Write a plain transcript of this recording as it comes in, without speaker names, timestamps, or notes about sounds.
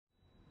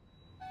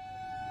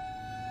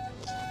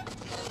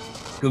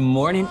Good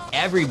morning,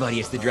 everybody.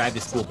 It's the Drive to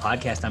School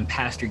podcast. I'm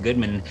Pastor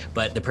Goodman,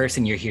 but the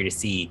person you're here to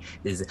see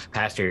is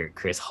Pastor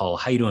Chris Hall.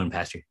 How you doing,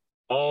 Pastor?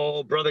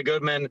 Oh, Brother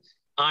Goodman,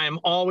 I am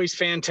always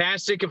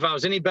fantastic. If I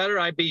was any better,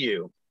 I'd be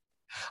you.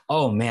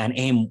 Oh, man,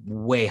 aim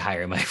way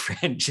higher, my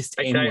friend. Just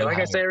I aim tell you, way like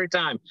higher. I say every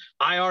time,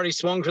 I already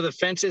swung for the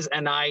fences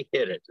and I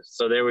hit it.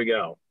 So there we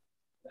go.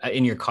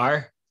 In your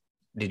car?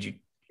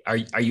 Are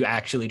you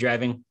actually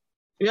driving?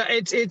 Yeah,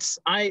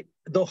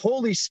 the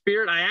Holy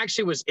Spirit, I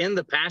actually was in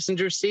the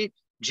passenger seat.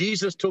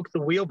 Jesus took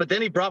the wheel, but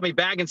then he brought me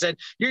back and said,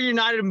 "You're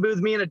united with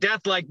me in a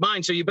death like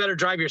mine, so you better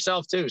drive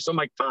yourself too." So I'm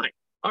like, fine.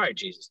 All right,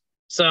 Jesus.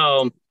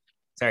 So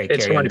Sorry,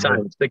 it's Carrie fun Underwood.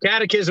 times. The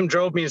catechism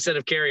drove me instead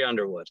of Carrie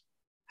Underwood.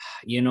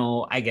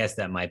 I guess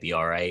that might be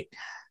all right.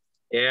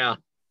 Yeah.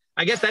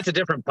 I guess that's a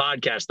different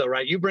podcast though,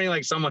 right? You bring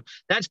like someone,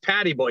 that's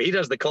Patty Boy. He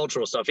does the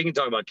cultural stuff. He can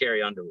talk about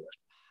Carrie Underwood.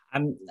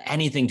 I'm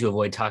anything to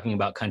avoid talking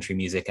about country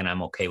music, and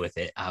I'm okay with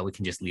it. We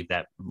can just leave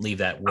that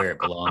where it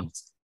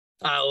belongs.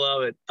 I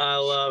love it. I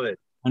love it.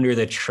 Under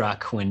the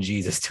truck when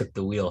Jesus took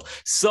the wheel.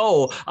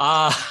 So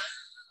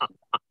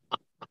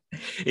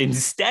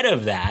instead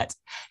of that,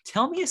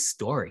 tell me a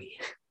story.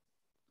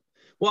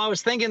 Well, I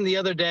was thinking the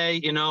other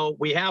day,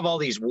 we have all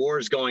these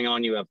wars going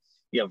on. You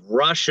have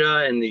Russia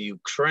and the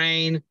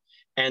Ukraine,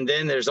 and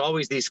then there's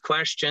always these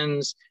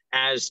questions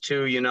as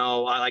to,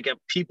 like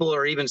people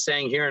are even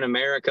saying here in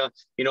America,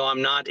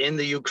 I'm not in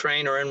the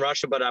Ukraine or in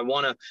Russia, but I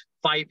want to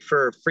fight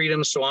for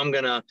freedom. So I'm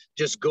going to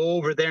just go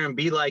over there and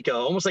be like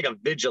almost like a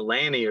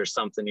vigilante or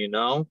something,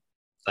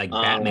 Like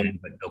Batman,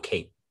 but no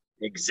cape.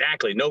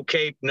 Exactly. No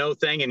cape, no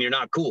thing. And you're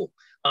not cool.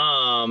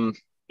 Basically.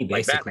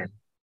 Like Batman.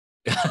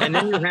 And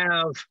then you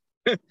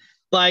have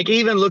like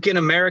even look in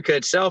America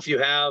itself, you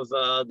have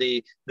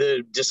the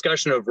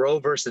discussion of Roe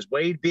versus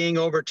Wade being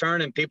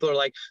overturned. And people are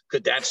like,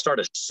 could that start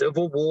a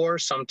civil war,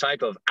 some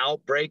type of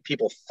outbreak,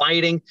 people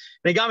fighting?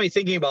 And it got me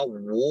thinking about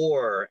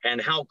war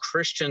and how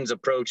Christians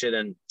approach it.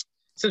 And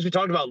since we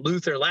talked about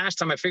Luther last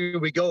time, I figured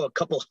we go a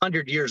couple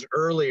hundred years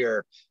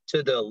earlier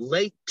to the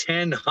late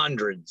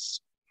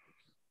 1000s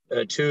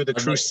to the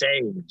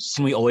Crusades.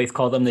 Can we always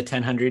call them the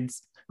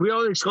 1000s? We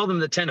always call them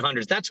the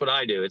 1000s. That's what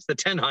I do. It's the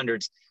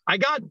 1000s. I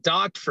got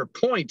docked for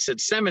points at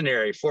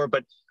seminary for it,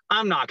 but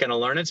I'm not going to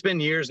learn. It's been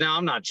years now.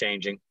 I'm not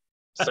changing.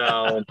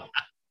 So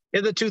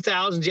in the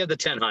 2000s, you have the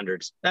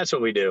 1000s. That's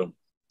what we do.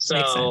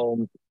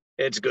 So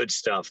it's good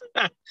stuff.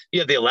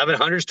 You have the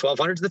 1100s,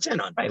 1200s, the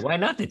 1000s. Right, why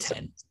not the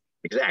 10s?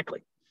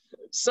 Exactly.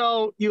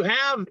 So you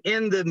have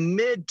in the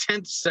mid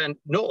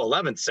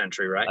 11th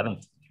century, right?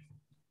 11th.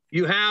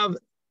 You have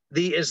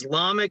the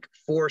Islamic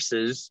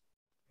forces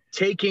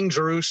taking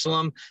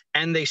Jerusalem,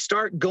 and they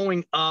start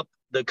going up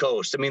the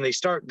coast. I mean, they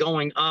start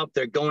going up.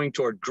 They're going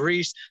toward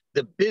Greece.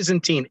 The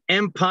Byzantine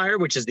Empire,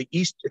 which is the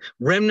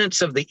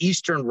remnants of the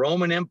Eastern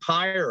Roman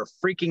Empire, are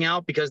freaking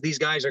out because these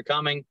guys are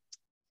coming.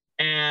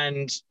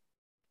 And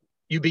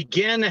you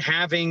begin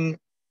having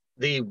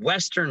the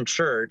Western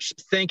church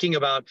thinking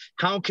about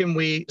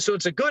so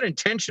it's a good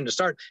intention to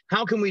start,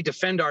 how can we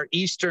defend our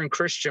Eastern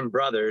Christian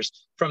brothers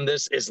from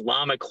this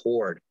Islamic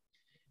horde?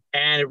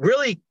 And it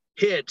really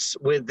hits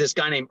with this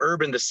guy named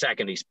Urban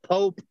II. He's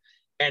Pope,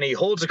 and he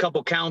holds a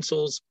couple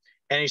councils,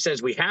 and he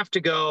says, we have to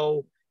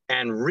go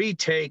and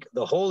retake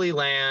the Holy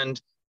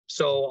Land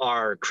so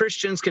our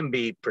Christians can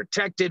be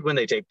protected when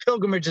they take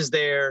pilgrimages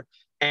there,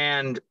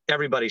 and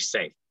everybody's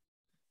safe.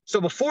 So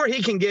before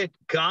he can get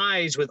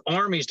guys with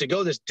armies to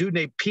go, this dude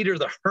named Peter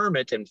the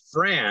Hermit in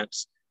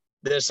France,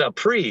 this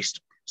priest,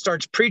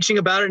 starts preaching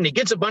about it, and he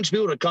gets a bunch of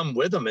people to come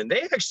with him, and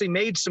they actually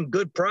made some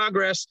good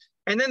progress,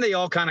 and then they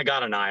all kind of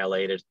got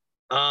annihilated.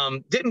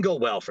 Didn't go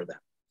well for them.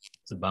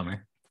 It's a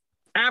bummer.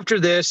 After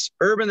this,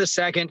 Urban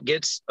II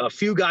gets a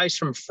few guys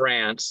from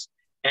France,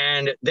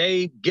 and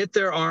they get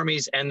their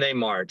armies and they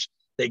march.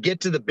 They get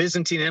to the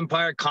Byzantine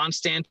Empire,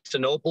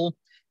 Constantinople,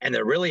 and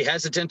they're really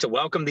hesitant to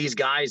welcome these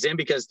guys in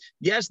because,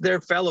 yes,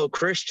 they're fellow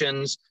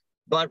Christians,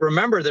 but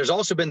remember, there's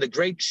also been the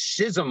great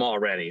schism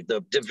already, the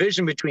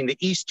division between the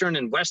Eastern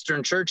and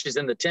Western churches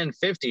in the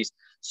 1050s.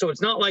 So it's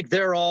not like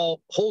they're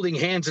all holding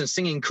hands and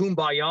singing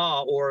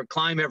Kumbaya or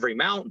Climb Every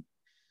Mountain.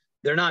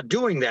 They're not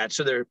doing that,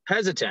 so they're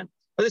hesitant.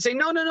 But they say,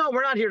 no,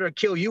 we're not here to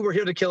kill you. We're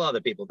here to kill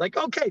other people. Like,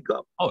 okay,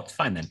 go. Oh, it's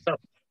fine then. So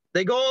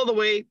they go all the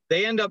way.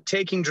 They end up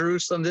taking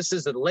Jerusalem. This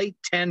is the late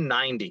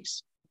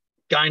 1090s.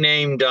 Guy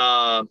named,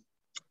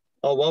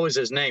 what was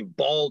his name?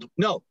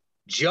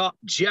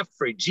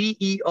 Geoffrey,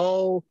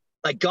 Geo,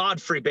 like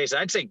Godfrey,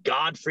 basically. I'd say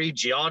Godfrey,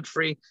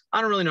 Geodfrey.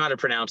 I don't really know how to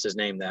pronounce his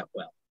name that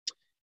well.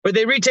 But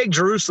they retake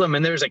Jerusalem,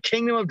 and there's a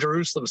kingdom of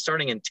Jerusalem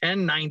starting in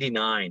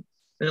 1099.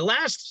 And it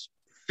lasts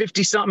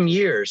 50-something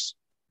years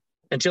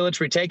until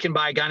it's retaken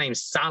by a guy named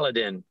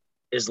Saladin,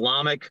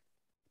 Islamic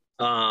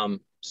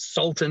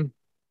Sultan,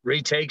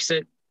 retakes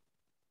it.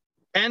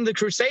 And the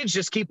Crusades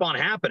just keep on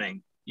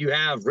happening. You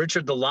have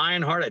Richard the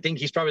Lionheart. I think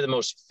he's probably the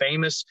most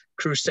famous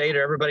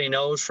crusader everybody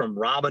knows, from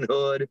Robin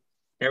Hood,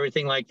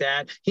 everything like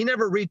that. He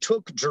never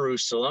retook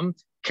Jerusalem,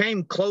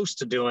 came close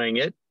to doing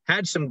it,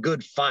 had some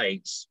good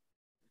fights.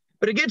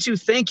 But it gets you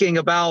thinking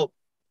about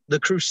the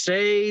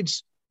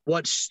Crusades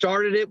what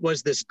started it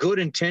was this good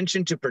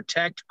intention to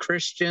protect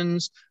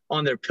Christians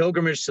on their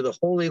pilgrimage to the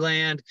Holy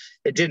Land.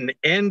 It didn't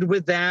end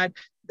with that.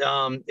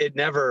 It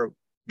never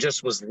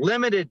just was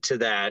limited to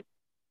that.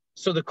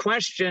 So the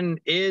question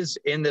is,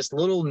 in this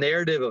little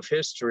narrative of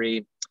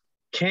history,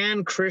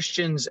 can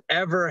Christians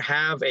ever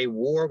have a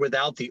war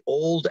without the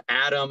old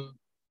Adam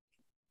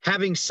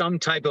having some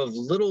type of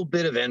little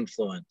bit of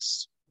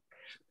influence?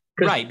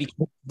 Right,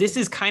 because this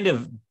is kind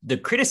of the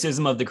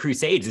criticism of the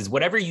Crusades, is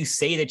whatever you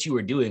say that you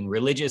were doing,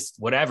 religious,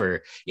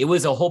 whatever, it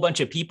was a whole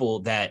bunch of people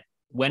that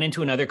went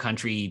into another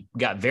country,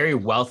 got very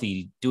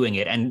wealthy doing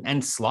it,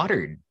 and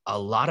slaughtered a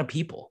lot of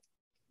people.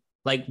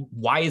 Like,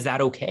 why is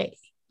that okay?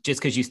 Just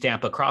because you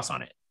stamp a cross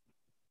on it.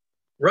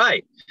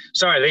 Right.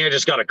 Sorry, I think I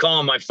just got a call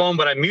on my phone,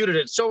 but I muted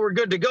it, so we're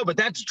good to go. But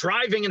that's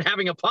driving and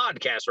having a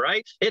podcast,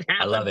 right? It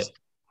happens. I love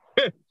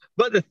it.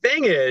 But the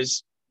thing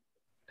is,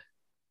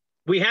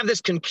 we have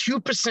this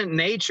concupiscent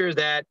nature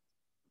that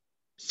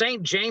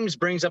St. James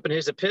brings up in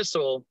his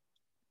epistle.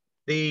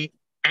 The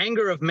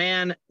anger of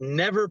man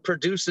never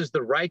produces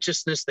the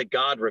righteousness that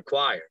God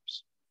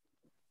requires.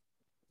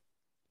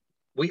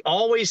 We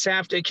always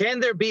have to, can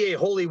there be a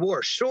holy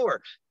war?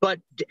 Sure, but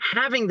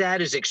having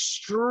that is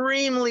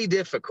extremely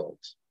difficult.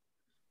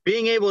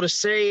 Being able to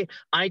say,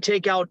 I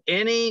take out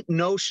any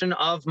notion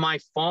of my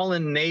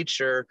fallen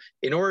nature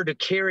in order to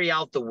carry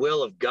out the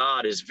will of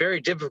God is very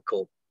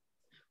difficult.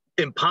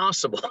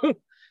 Impossible.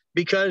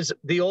 Because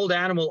the old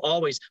animal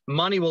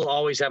money will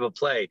always have a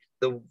play.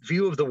 The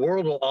view of the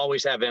world will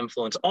always have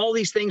influence. All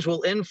these things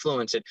will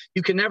influence it.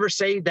 You can never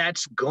say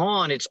that's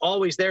gone. It's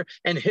always there.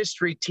 And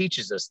history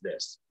teaches us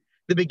this.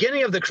 The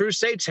beginning of the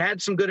Crusades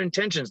had some good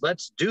intentions.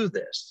 Let's do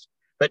this.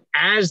 But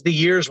as the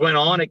years went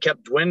on, it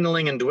kept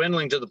dwindling and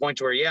dwindling to the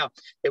point where,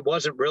 it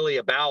wasn't really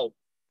about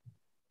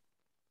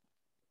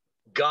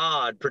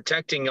God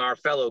protecting our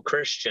fellow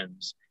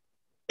Christians.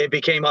 It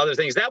became other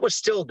things. That was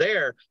still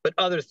there, but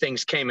other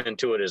things came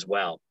into it as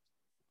well.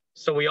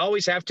 So we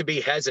always have to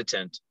be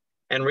hesitant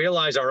and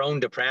realize our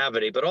own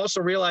depravity, but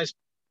also realize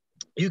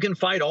you can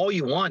fight all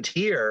you want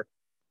here,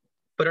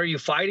 but are you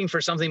fighting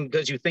for something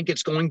because you think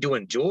it's going to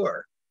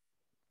endure?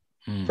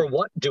 For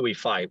what do we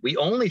fight? We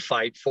only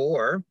fight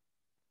for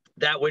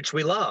that which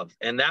we love,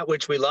 and that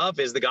which we love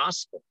is the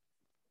gospel.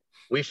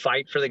 We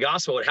fight for the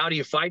gospel. And how do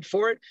you fight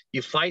for it?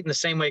 You fight in the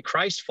same way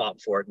Christ fought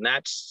for it, and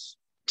that's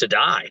to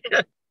die.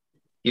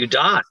 You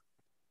die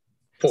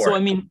for it. I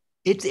mean,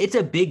 it's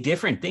a big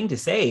different thing to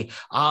say.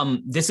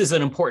 This is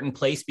an important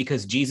place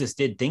because Jesus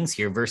did things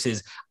here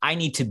versus I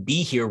need to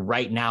be here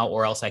right now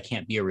or else I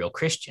can't be a real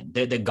Christian.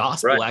 The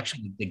gospel, right.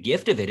 Actually, the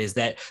gift of it is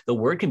that the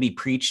word can be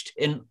preached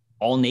in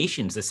all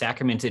nations, the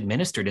sacraments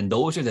administered, and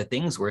those are the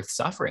things worth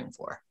suffering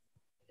for.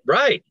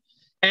 Right.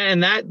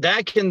 And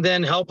that can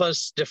then help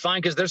us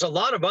define, because there's a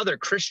lot of other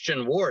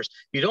Christian wars.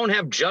 You don't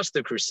have just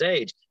the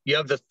Crusades. You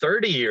have the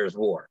 30 Years'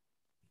 War.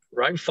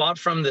 Right, fought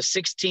from the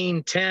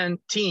 1610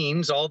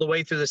 teens all the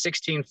way through the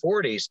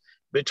 1640s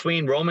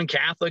between Roman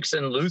Catholics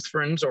and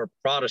Lutherans or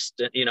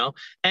Protestant,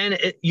 and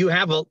you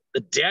have a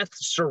death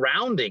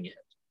surrounding it.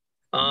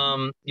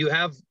 You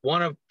have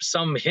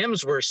some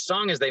hymns were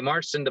sung as they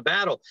marched into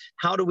battle.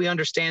 How do we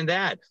understand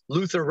that?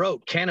 Luther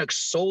wrote, "Can a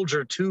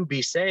soldier too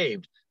be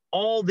saved?"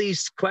 All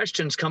these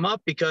questions come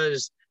up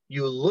because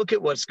you look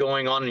at what's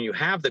going on and you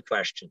have the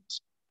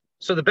questions.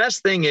 So the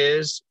best thing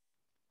is,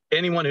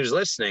 anyone who's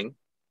listening,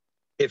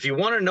 if you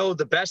want to know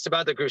the best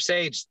about the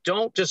Crusades,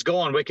 don't just go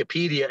on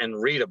Wikipedia and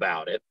read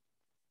about it.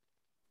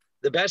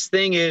 The best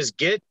thing is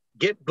get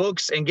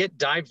books and get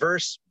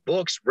diverse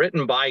books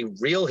written by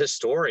real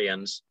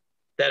historians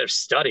that have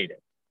studied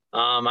it.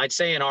 I'd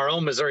say in our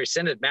own Missouri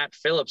Synod, Matt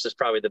Phillips is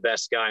probably the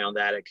best guy on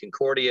that at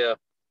Concordia,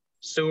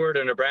 Seward,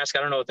 or Nebraska.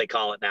 I don't know what they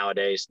call it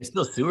nowadays. It's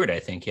still Seward, I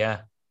think.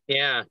 Yeah.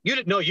 Yeah. You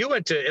didn't know you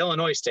went to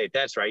Illinois State.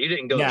 That's right. You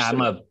didn't go. Yeah, to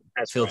I'm a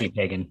filthy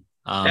pagan.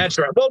 That's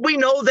right. Well, we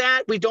know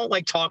that. We don't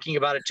like talking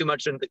about it too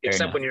much,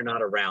 except when you're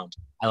not around.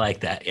 I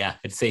like that. Yeah,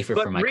 it's safer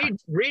for my.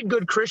 Read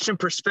good Christian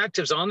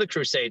perspectives on the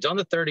Crusades, on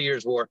the 30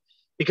 Years' War,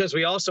 because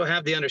we also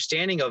have the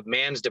understanding of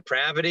man's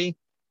depravity,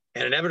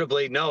 and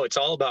inevitably, no, it's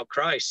all about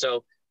Christ.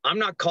 So I'm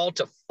not called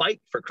to fight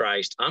for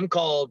Christ. I'm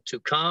called to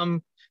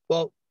come.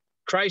 Well,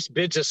 Christ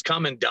bids us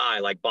come and die,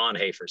 like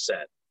Bonhoeffer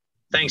said.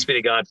 Thanks be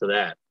to God for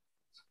that.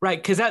 Right,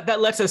 because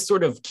that lets us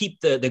sort of keep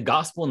the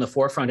gospel in the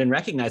forefront and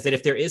recognize that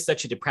if there is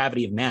such a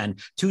depravity of man,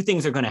 two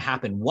things are going to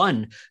happen.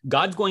 One,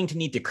 God's going to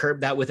need to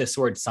curb that with a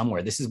sword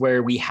somewhere. This is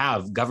where we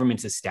have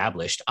governments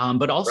established.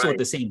 But also at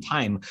the same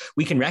time,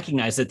 we can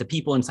recognize that the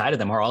people inside of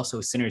them are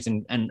also sinners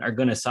and are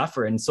going to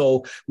suffer. And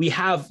so we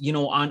have,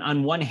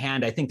 on one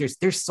hand, I think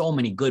there's so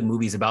many good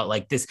movies about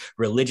like this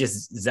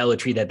religious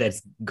zealotry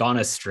that's gone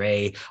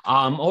astray,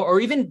 or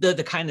even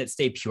the kind that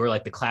stay pure,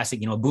 like the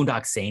classic,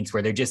 Boondock Saints,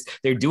 where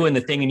they're doing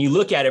the thing and you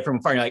look at it from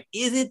afar, and you're like,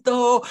 is it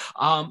though?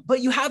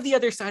 But you have the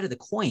other side of the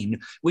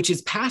coin, which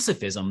is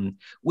pacifism,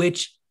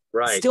 which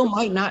still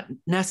might not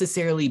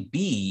necessarily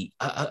be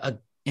a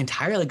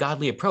entirely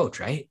godly approach,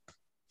 right?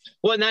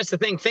 Well, and that's the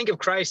thing. Think of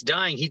Christ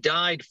dying. He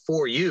died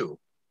for you.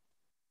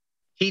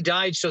 He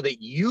died so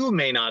that you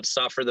may not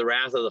suffer the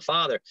wrath of the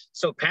Father.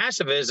 So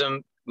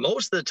pacifism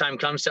most of the time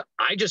comes to,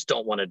 I just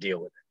don't want to deal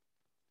with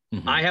it.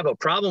 Mm-hmm. I have a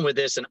problem with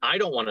this and I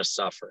don't want to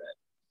suffer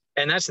it.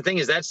 And that's the thing,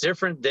 is that's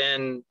different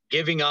than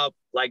giving up,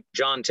 like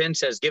John 10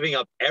 says, giving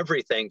up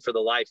everything for the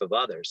life of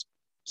others.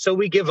 So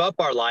we give up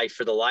our life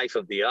for the life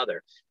of the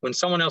other. When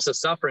someone else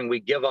is suffering, we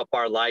give up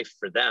our life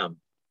for them.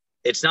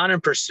 It's not in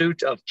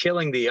pursuit of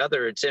killing the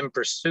other. It's in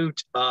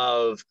pursuit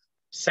of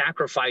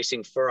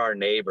sacrificing for our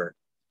neighbor.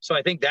 So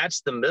I think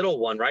that's the middle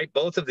one, right?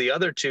 Both of the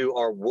other two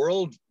are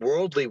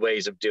worldly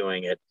ways of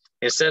doing it.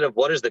 Instead of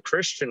what is the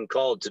Christian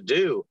called to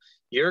do,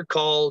 you're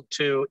called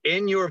to,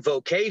 in your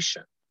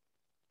vocation,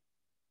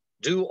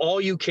 do all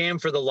you can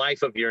for the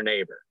life of your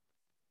neighbor.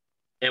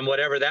 And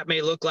whatever that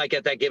may look like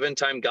at that given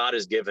time, God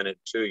has given it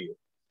to you.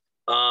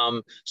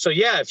 So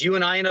yeah, if you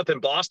and I end up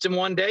in Boston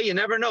one day, you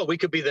never know. We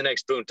could be the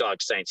next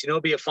Boondock Saints. It'll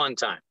be a fun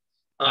time.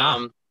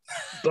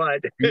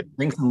 But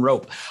bring some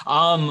rope.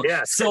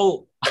 Yeah.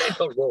 So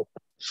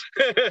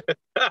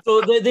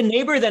so the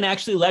neighbor then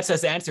actually lets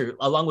us answer,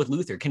 along with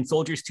Luther, can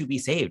soldiers too be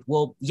saved?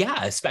 Well,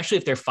 yeah, especially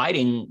if they're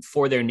fighting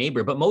for their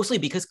neighbor, but mostly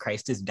because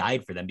Christ has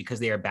died for them, because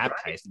they are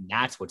baptized. Right. And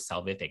that's what's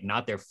salvific,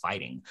 not their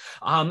fighting.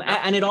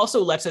 And it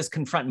also lets us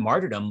confront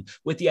martyrdom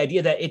with the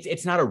idea that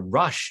it's not a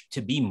rush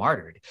to be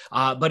martyred.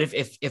 But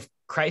if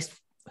Christ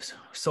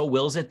so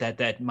wills it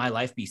that my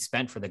life be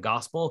spent for the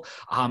gospel,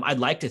 I'd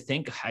like to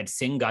think I'd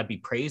sing God be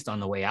praised on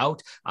the way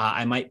out.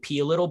 I might pee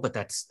a little, but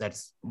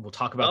that's we'll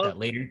talk about that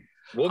later.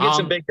 We'll get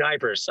some big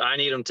diapers. I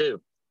need them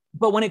too.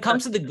 But when it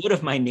comes to the good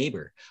of my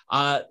neighbor,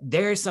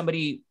 there's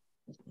somebody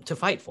to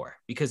fight for,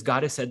 because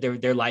God has said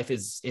their life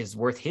is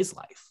worth his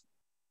life.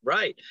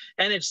 Right.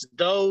 And it's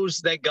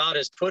those that God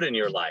has put in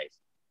your life.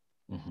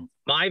 Mm-hmm.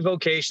 My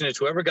vocation is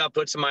whoever God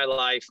puts in my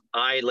life,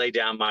 I lay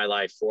down my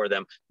life for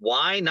them.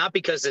 Why? Not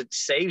because it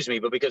saves me,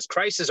 but because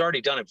Christ has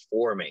already done it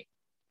for me.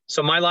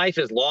 So my life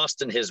is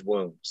lost in his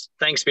wounds.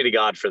 Thanks be to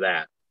God for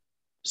that.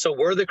 So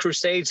were the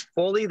Crusades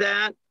fully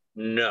that?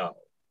 No.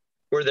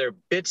 Were there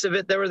bits of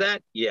it that were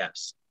that?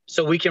 Yes.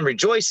 So we can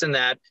rejoice in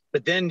that,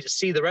 but then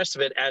see the rest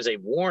of it as a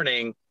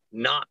warning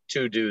not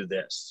to do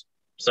this.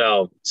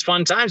 So it's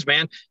fun times,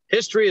 man.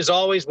 History is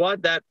always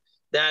what? That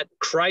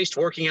Christ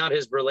working out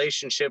his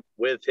relationship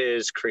with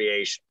his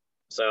creation.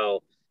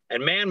 So,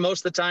 and man,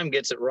 most of the time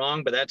gets it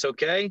wrong, but that's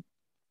okay,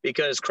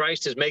 because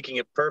Christ is making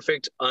it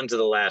perfect unto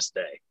the last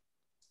day.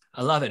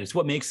 I love it. It's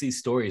what makes these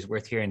stories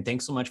worth hearing.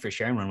 Thanks so much for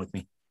sharing one with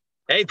me.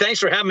 Hey, thanks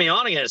for having me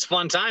on again. It's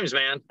fun times,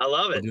 man. I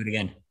love it. We'll do it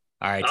again.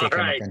 All right. Take care,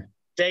 my friend.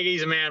 Take it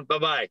easy, man.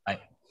 Bye-bye. Bye.